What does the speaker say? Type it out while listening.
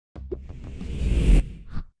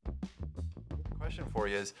question for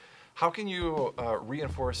you is, how can you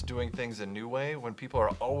reinforce doing things a new way when people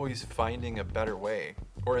are always finding a better way?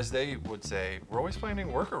 Or as they would say, we're always finding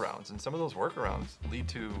workarounds, and some of those workarounds lead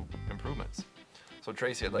to improvements. So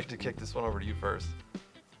Tracy, I'd like to kick this one over to you first.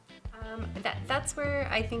 That's where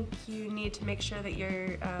I think you need to make sure that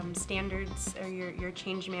your standards or your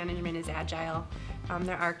change management is agile.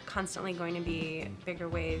 There are constantly going to be bigger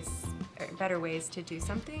ways, or better ways to do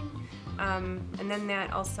something. And then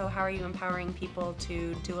that also, how are you empowering people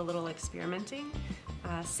to do a little experimenting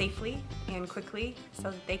safely and quickly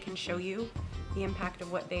so that they can show you the impact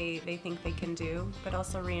of what they think they can do, but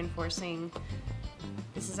also reinforcing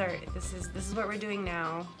this is what we're doing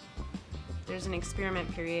now. There's an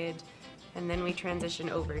experiment period, and then we transition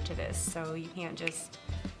over to this. So you can't just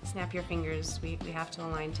snap your fingers. We have to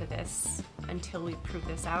align to this until we prove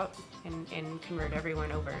this out and convert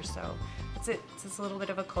everyone over. So it's a little bit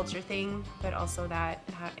of a culture thing, but also that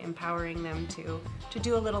empowering them to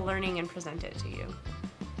do a little learning and present it to you.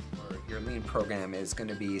 Your lean program is going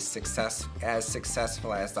to be as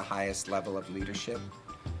successful as the highest level of leadership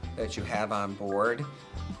that you have on board,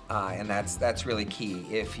 and that's really key.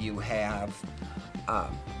 If you have a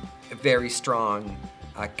very strong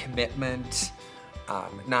commitment,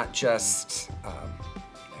 not just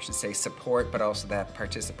I should say support, but also that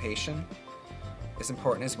participation is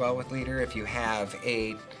important as well with leader. If you have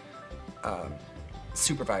a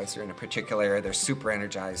supervisor in a particular area, they're super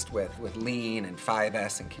energized with lean and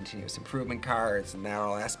 5S and continuous improvement cards and that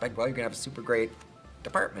whole aspect, well, you're gonna have a super great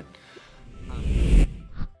department.